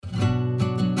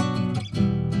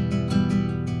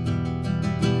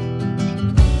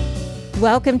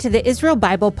Welcome to the Israel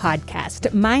Bible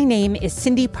Podcast. My name is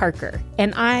Cindy Parker,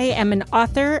 and I am an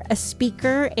author, a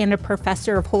speaker, and a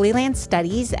professor of Holy Land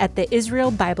Studies at the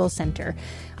Israel Bible Center.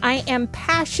 I am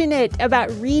passionate about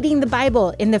reading the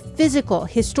Bible in the physical,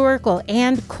 historical,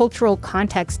 and cultural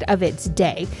context of its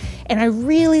day, and I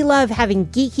really love having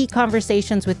geeky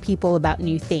conversations with people about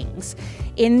new things.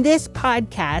 In this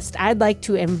podcast, I'd like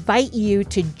to invite you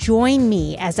to join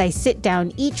me as I sit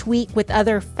down each week with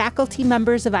other faculty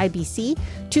members of IBC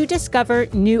to discover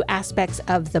new aspects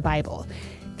of the Bible.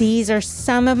 These are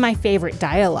some of my favorite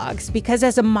dialogues because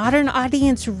as a modern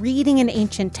audience reading an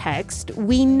ancient text,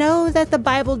 we know that the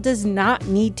Bible does not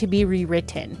need to be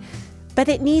rewritten, but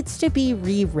it needs to be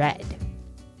reread.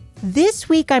 This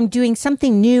week, I'm doing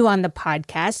something new on the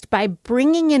podcast by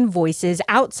bringing in voices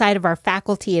outside of our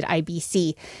faculty at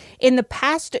IBC. In the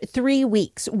past 3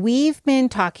 weeks, we've been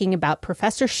talking about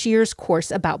Professor Shear's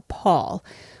course about Paul.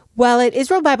 Well, at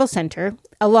Israel Bible Center,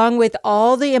 along with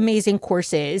all the amazing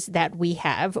courses that we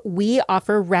have, we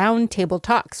offer roundtable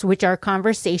talks, which are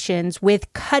conversations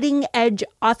with cutting-edge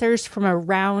authors from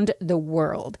around the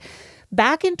world.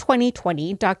 Back in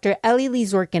 2020, Dr. Ellie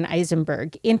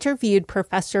Zorkin-Eisenberg interviewed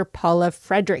Professor Paula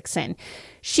Fredriksen.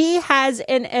 She has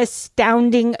an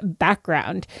astounding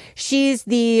background. She's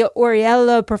the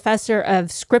Auriello Professor of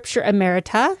Scripture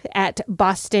Emerita at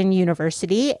Boston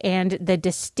University and the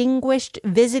Distinguished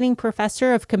Visiting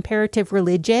Professor of Comparative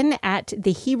Religion at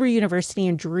the Hebrew University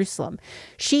in Jerusalem.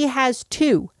 She has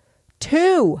two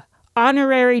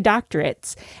honorary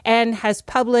doctorates and has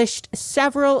published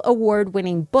several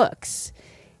award-winning books.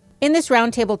 In this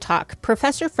roundtable talk,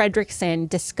 Professor Fredriksen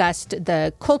discussed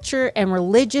the culture and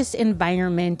religious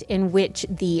environment in which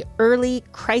the early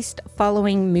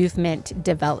Christ-following movement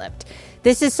developed.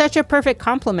 This is such a perfect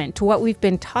complement to what we've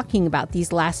been talking about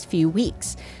these last few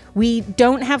weeks. We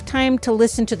don't have time to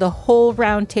listen to the whole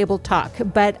roundtable talk,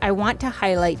 but I want to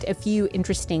highlight a few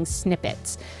interesting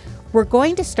snippets. We're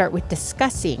going to start with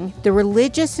discussing the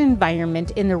religious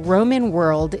environment in the Roman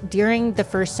world during the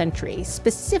first century,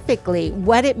 specifically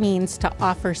what it means to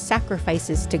offer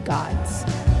sacrifices to gods.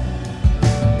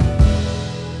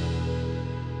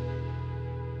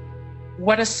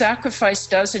 What a sacrifice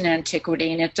does in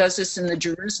antiquity, and it does this in the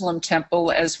Jerusalem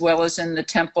temple as well as in the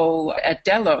temple at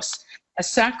Delos, a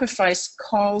sacrifice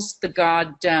calls the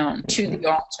god down to the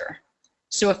altar.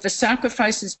 So if the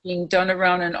sacrifice is being done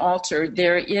around an altar,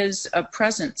 there is a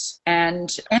presence.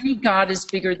 And any god is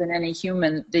bigger than any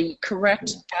human. The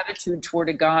correct attitude toward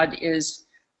a god is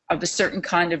of a certain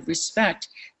kind of respect.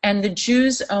 And the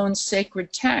Jews' own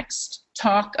sacred text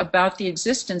talk about the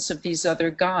existence of these other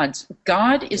gods.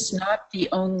 God is not the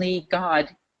only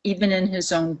God, even in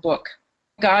his own book.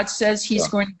 God says he's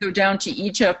going to go down to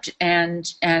Egypt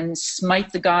and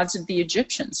smite the gods of the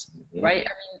Egyptians, right?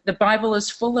 I mean, the Bible is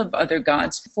full of other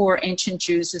gods. For ancient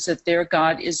Jews is that their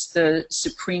God is the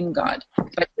supreme God,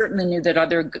 but certainly knew that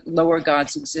other lower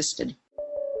gods existed.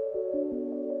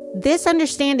 This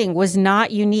understanding was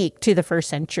not unique to the first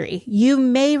century. You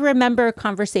may remember a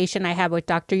conversation I had with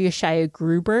Dr. Yeshaya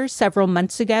Gruber several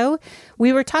months ago.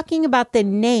 We were talking about the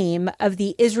name of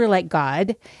the Israelite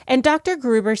God, and Dr.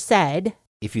 Gruber said,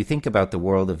 if you think about the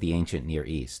world of the ancient Near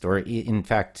East, or in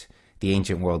fact, the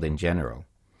ancient world in general,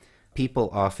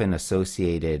 people often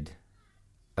associated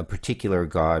a particular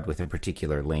god with a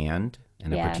particular land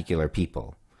and a particular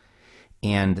people.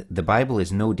 And the Bible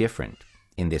is no different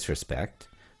in this respect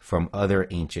from other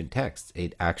ancient texts.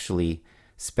 It actually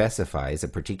specifies a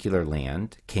particular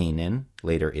land, Canaan,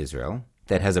 later Israel,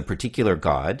 that has a particular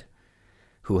god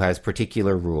who has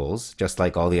particular rules, just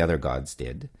like all the other gods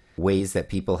did, ways that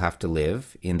people have to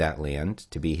live in that land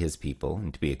to be his people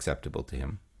and to be acceptable to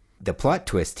him. The plot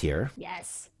twist here...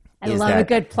 Yes, I love a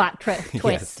good plot twist.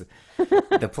 Yes,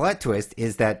 the plot twist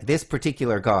is that this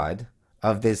particular god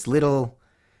of this little,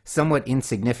 somewhat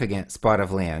insignificant spot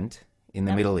of land in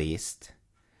the Middle East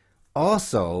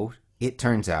also, it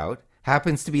turns out,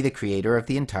 happens to be the creator of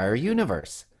the entire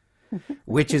universe,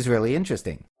 which is really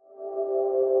interesting.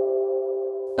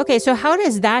 Okay, so how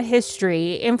does that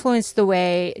history influence the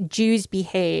way Jews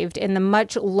behaved in the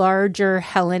much larger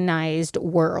Hellenized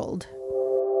world?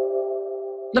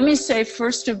 Let me say,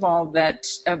 first of all, that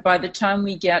by the time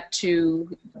we get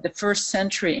to the first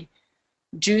century,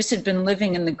 Jews had been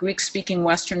living in the Greek-speaking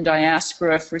Western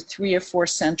diaspora for 3 or 4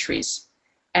 centuries.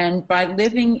 And by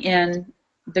living in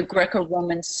the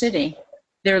Greco-Roman city,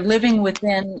 they're living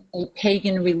within a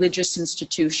pagan religious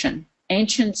institution.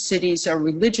 Ancient cities are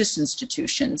religious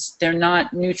institutions. They're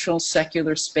not neutral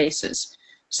secular spaces.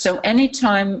 So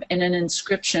anytime in an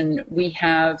inscription we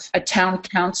have a town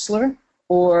councilor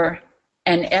or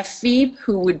an ephebe,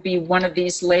 who would be one of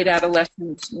these late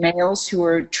adolescent males who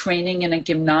are training in a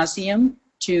gymnasium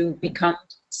to become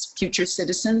future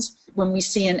citizens. When we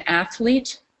see an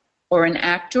athlete or an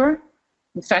actor,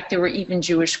 in fact, there were even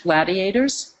Jewish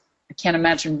gladiators. I can't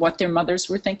imagine what their mothers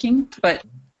were thinking, but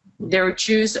there are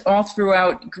Jews all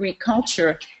throughout Greek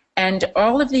culture. And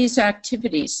all of these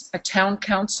activities, a town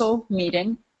council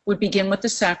meeting would begin with a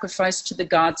sacrifice to the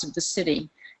gods of the city.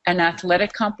 An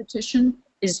athletic competition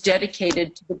is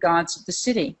dedicated to the gods of the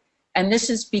city. And this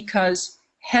is because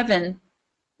heaven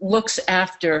looks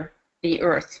after the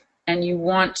earth, and you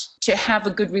want to have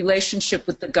a good relationship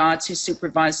with the gods who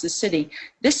supervise the city.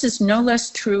 This is no less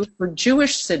true for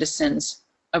Jewish citizens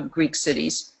of Greek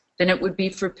cities than it would be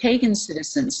for pagan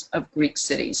citizens of Greek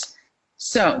cities.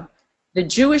 So the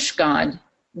Jewish God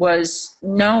was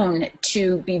known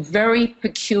to be very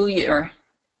peculiar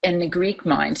in the Greek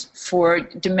mind for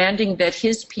demanding that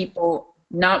his people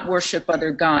not worship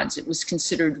other gods. It was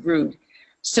considered rude.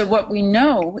 So what we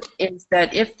know is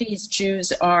that if these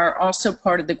Jews are also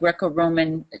part of the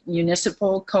Greco-Roman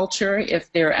municipal culture,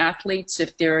 if they're athletes,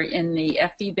 if they're in the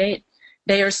ephebate,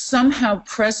 they are somehow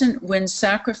present when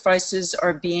sacrifices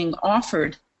are being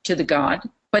offered to the god,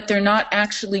 but they're not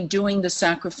actually doing the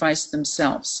sacrifice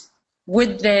themselves.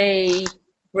 Would they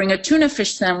bring a tuna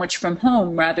fish sandwich from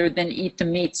home rather than eat the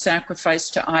meat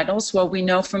sacrificed to idols? Well, we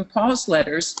know from Paul's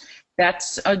letters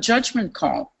that's a judgment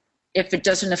call. If it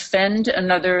doesn't offend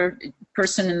another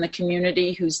person in the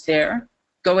community who's there,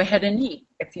 go ahead and eat.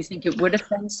 If you think it would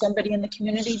offend somebody in the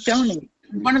community, don't eat.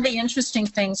 One of the interesting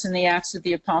things in the Acts of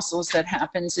the Apostles that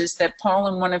happens is that Paul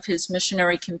and one of his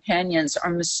missionary companions are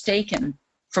mistaken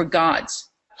for gods.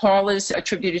 Paul is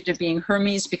attributed to being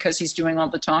Hermes because he's doing all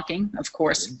the talking, of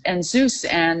course, and Zeus,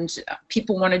 and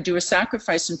people want to do a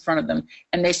sacrifice in front of them.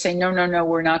 And they say, no, no, no,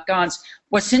 we're not gods.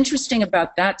 What's interesting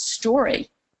about that story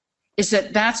is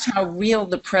that that's how real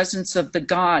the presence of the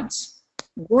gods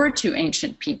were to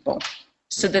ancient people,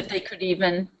 so that they could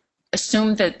even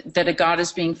assume that a god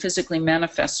is being physically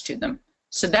manifest to them.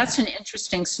 So that's an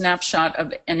interesting snapshot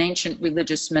of an ancient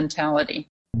religious mentality.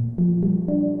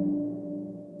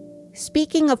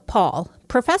 Speaking of Paul,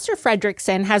 Professor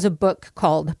Fredrickson has a book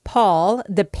called Paul,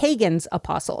 the Pagan's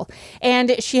Apostle,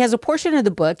 and she has a portion of the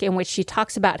book in which she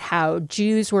talks about how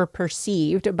Jews were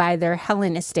perceived by their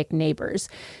Hellenistic neighbors.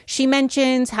 She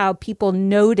mentions how people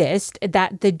noticed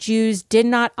that the Jews did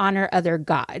not honor other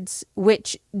gods,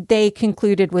 which they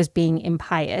concluded was being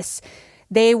impious.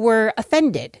 They were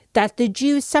offended that the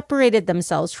Jews separated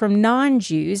themselves from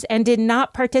non-Jews and did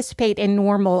not participate in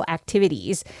normal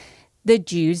activities. The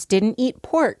Jews didn't eat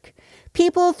pork.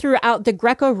 People throughout the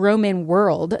Greco-Roman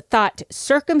world thought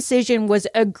circumcision was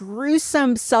a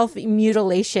gruesome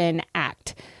self-mutilation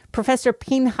act. Professor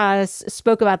Pinchas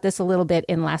spoke about this a little bit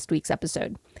in last week's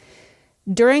episode.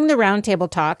 During the roundtable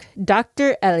talk,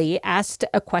 Dr. Eli asked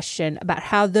a question about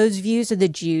how those views of the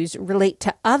Jews relate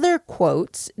to other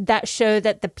quotes that show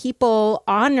that the people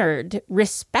honored,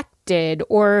 respected,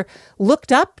 or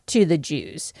looked up to the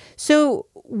Jews. So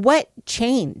what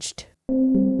changed?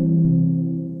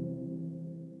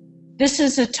 This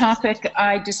is a topic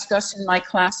I discuss in my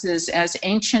classes as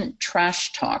ancient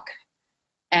trash talk.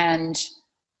 And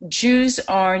Jews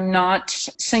are not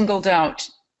singled out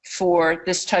for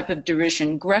this type of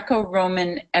derision.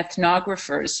 Greco-Roman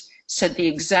ethnographers said the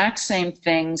exact same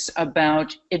things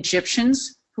about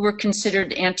Egyptians, who were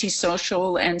considered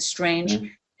antisocial and strange. Mm-hmm.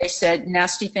 They said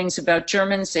nasty things about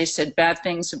Germans. They said bad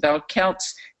things about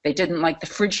Celts. They didn't like the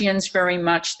Phrygians very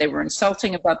much. They were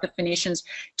insulting about the Phoenicians.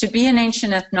 To be an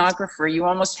ancient ethnographer, you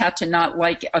almost had to not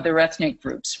like other ethnic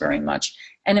groups very much.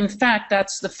 And in fact,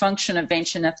 that's the function of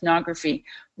ancient ethnography.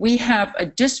 We have a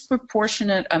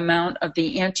disproportionate amount of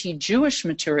the anti-Jewish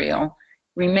material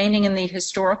remaining in the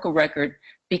historical record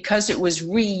because it was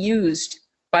reused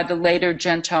by the later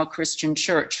Gentile Christian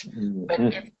church. Mm-hmm. But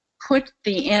if you put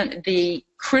the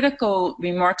critical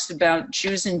remarks about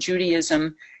Jews and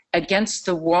Judaism against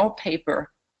the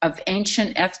wallpaper of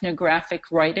ancient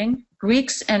ethnographic writing,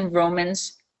 Greeks and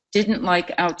Romans didn't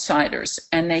like outsiders,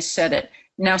 and they said it.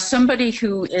 Now, somebody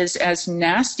who is as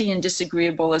nasty and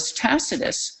disagreeable as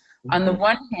Tacitus, on the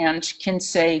one hand, can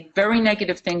say very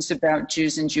negative things about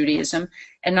Jews and Judaism,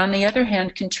 and on the other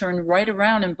hand, can turn right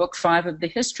around in Book 5 of the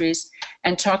Histories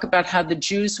and talk about how the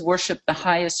Jews worship the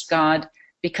highest God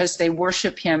because they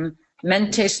worship him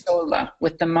mente sola,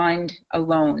 with the mind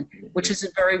alone, which is a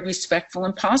very respectful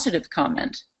and positive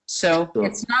comment. So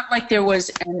it's not like there was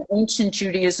an ancient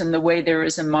Judaism the way there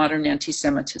is a modern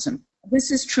anti-Semitism. This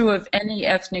is true of any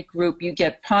ethnic group. You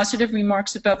get positive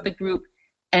remarks about the group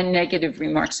and negative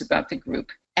remarks about the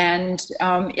group. And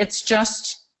it's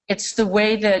just It's the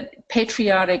way that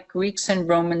patriotic Greeks and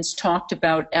Romans talked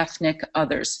about ethnic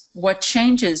others. What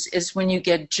changes is when you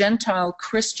get Gentile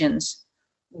Christians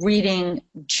reading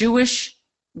Jewish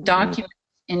documents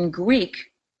in Greek,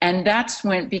 and that's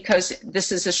when, because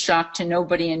this is a shock to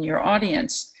nobody in your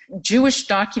audience, Jewish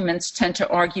documents tend to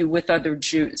argue with other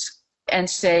Jews and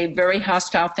say very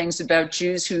hostile things about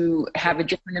Jews who have a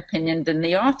different opinion than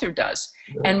the author does.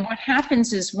 And what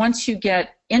happens is once you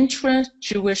get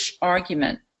intra-Jewish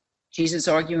argument, Jesus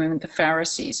arguing with the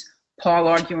Pharisees, Paul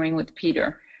arguing with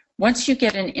Peter, once you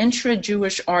get an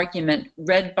intra-Jewish argument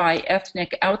read by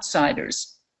ethnic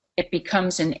outsiders, it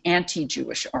becomes an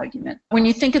anti-Jewish argument. When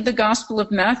you think of the Gospel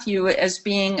of Matthew as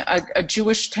being a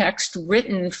Jewish text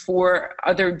written for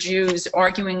other Jews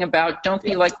arguing about don't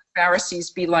be like the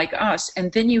Pharisees, be like us,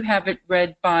 and then you have it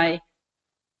read by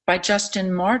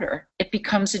Justin Martyr, it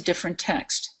becomes a different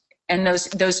text. And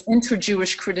those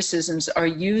intra-Jewish criticisms are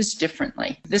used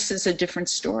differently. This is a different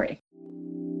story.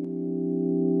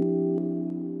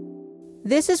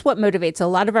 This is what motivates a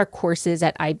lot of our courses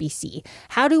at IBC.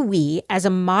 How do we, as a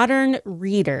modern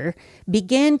reader,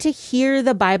 begin to hear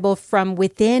the Bible from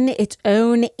within its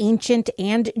own ancient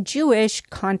and Jewish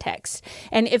context?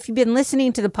 And if you've been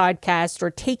listening to the podcast or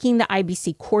taking the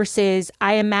IBC courses,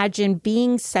 I imagine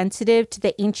being sensitive to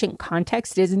the ancient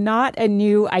context is not a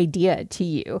new idea to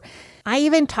you. I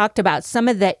even talked about some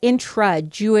of the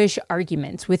intra-Jewish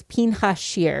arguments with Pinchas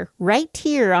Shir right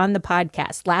here on the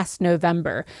podcast last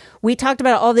November. We talked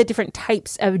about all the different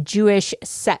types of Jewish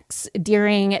sects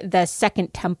during the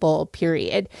Second Temple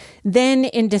period. Then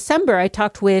in December, I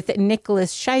talked with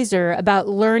Nicholas Scheiser about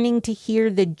learning to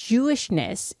hear the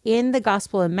Jewishness in the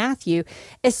Gospel of Matthew,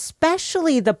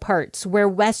 especially the parts where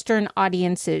Western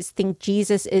audiences think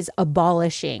Jesus is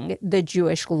abolishing the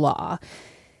Jewish law.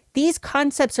 These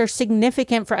concepts are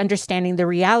significant for understanding the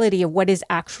reality of what is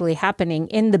actually happening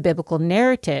in the biblical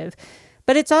narrative.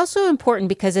 But it's also important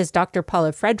because, as Dr.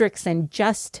 Paula Fredrickson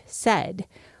just said,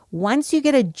 once you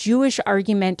get a Jewish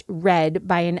argument read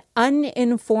by an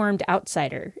uninformed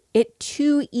outsider, it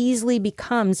too easily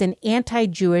becomes an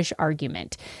anti-Jewish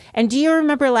argument. And do you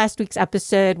remember last week's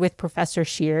episode with Professor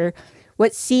Scheer?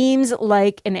 What seems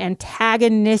like an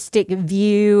antagonistic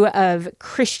view of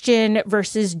Christian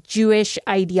versus Jewish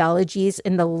ideologies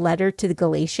in the letter to the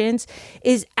Galatians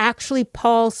is actually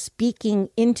Paul speaking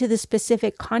into the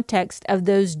specific context of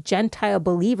those Gentile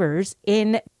believers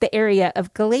in the area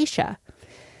of Galatia.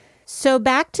 So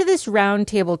back to this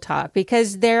roundtable talk,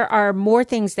 because there are more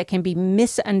things that can be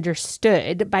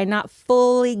misunderstood by not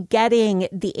fully getting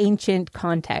the ancient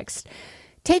context.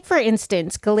 Take, for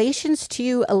instance, Galatians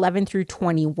 2:11 through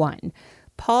 21.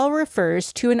 Paul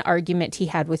refers to an argument he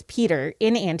had with Peter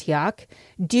in Antioch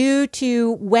due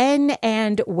to when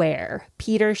and where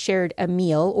Peter shared a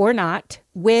meal or not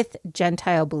with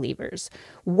Gentile believers.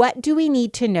 What do we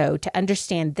need to know to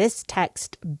understand this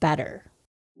text better?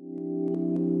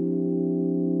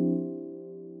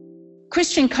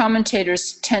 Christian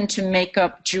commentators tend to make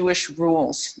up Jewish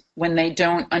rules when they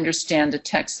don't understand the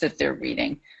text that they're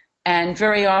reading. And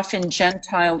very often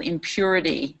Gentile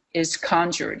impurity is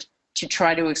conjured to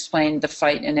try to explain the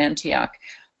fight in Antioch.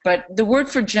 But the word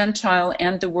for Gentile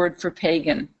and the word for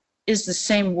pagan is the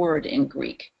same word in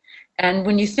Greek. And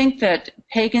when you think that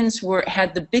pagans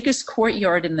had the biggest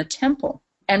courtyard in the temple,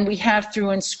 and we have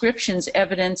through inscriptions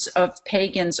evidence of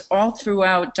pagans all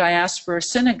throughout diaspora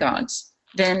synagogues,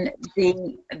 then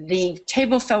the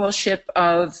table fellowship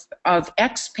of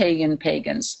ex-pagan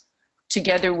pagans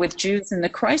together with Jews in the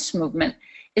Christ movement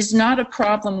is not a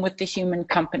problem with the human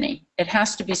company. It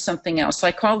has to be something else.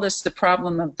 I call this the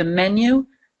problem of the menu,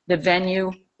 the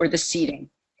venue, or the seating.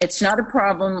 It's not a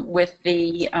problem with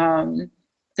the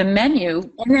menu.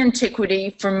 In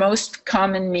antiquity, for most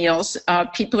common meals,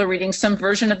 people are eating some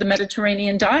version of the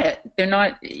Mediterranean diet. They're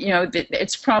not,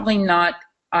 it's probably not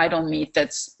idol meat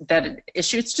that's an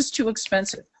issue. It's just too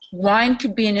expensive. Wine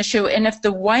could be an issue, and if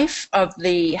the wife of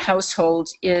the household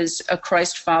is a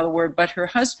Christ follower, but her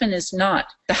husband is not,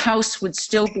 the house would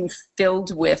still be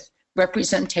filled with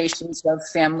representations of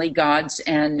family gods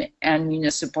and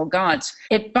municipal gods.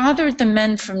 It bothered the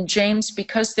men from James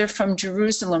because they're from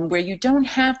Jerusalem, where you don't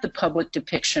have the public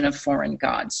depiction of foreign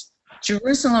gods.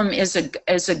 Jerusalem is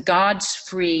a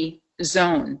gods-free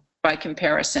zone by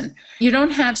comparison. You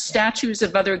don't have statues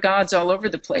of other gods all over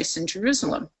the place in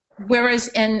Jerusalem. Whereas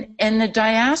in the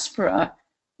diaspora,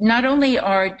 not only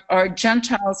are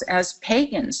Gentiles as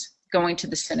pagans going to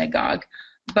the synagogue,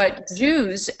 but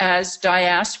Jews as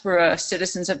diaspora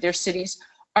citizens of their cities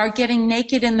are getting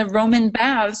naked in the Roman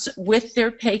baths with their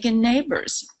pagan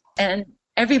neighbors. And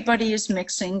everybody is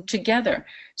mixing together.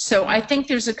 So I think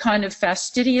there's a kind of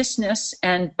fastidiousness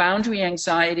and boundary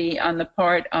anxiety on the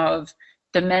part of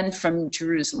the men from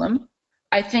Jerusalem.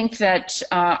 I think that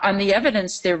on the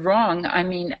evidence, they're wrong. I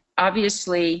mean,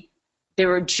 obviously,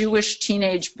 there are Jewish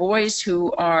teenage boys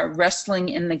who are wrestling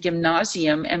in the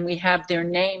gymnasium, and we have their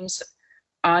names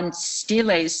on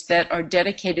steles that are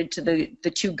dedicated to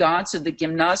the two gods of the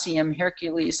gymnasium,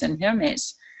 Hercules and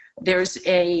Hermes. There's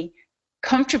a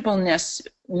comfortableness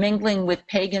mingling with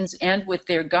pagans and with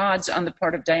their gods on the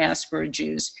part of diaspora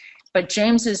Jews. But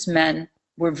James's men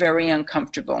were very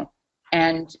uncomfortable.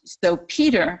 And so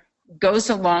Peter goes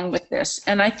along with this.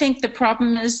 And I think the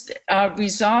problem is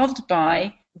resolved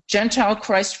by Gentile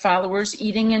Christ followers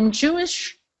eating in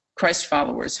Jewish Christ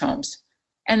followers' homes.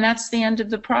 And that's the end of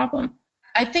the problem.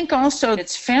 I think also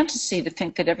it's fantasy to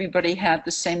think that everybody had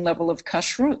the same level of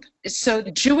kashrut. So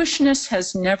Jewishness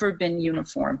has never been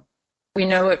uniform. We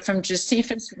know it from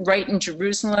Josephus, right in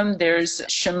Jerusalem. There's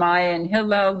Shammai and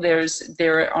Hillel.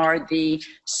 There are the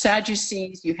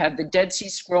Sadducees. You have the Dead Sea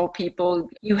Scroll people.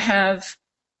 You have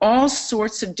all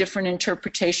sorts of different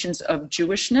interpretations of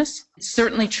Jewishness. It's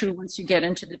certainly true once you get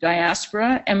into the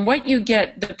diaspora. And what you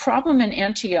get, the problem in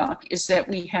Antioch is that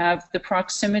we have the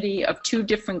proximity of two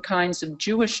different kinds of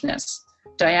Jewishness,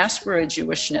 diaspora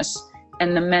Jewishness,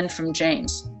 and the men from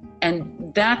James.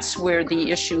 And that's where the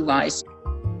issue lies.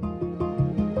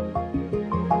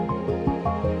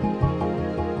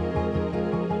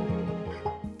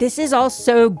 This is all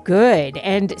so good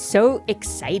and so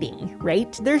exciting,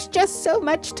 right? There's just so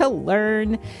much to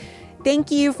learn.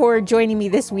 Thank you for joining me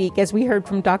this week as we heard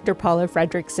from Dr. Paula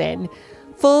Fredriksen.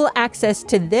 Full access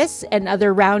to this and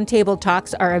other roundtable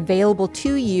talks are available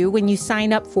to you when you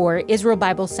sign up for Israel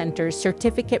Bible Center's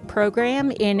certificate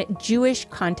program in Jewish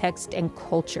context and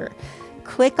culture.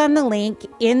 Click on the link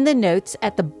in the notes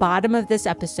at the bottom of this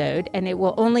episode, and it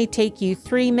will only take you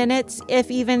 3 minutes, if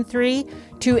even 3,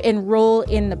 to enroll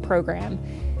in the program.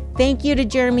 Thank you to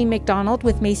Jeremy McDonald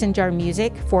with Mason Jar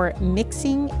Music for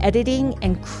mixing, editing,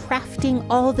 and crafting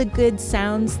all the good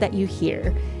sounds that you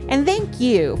hear. And thank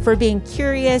you for being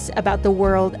curious about the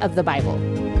world of the Bible.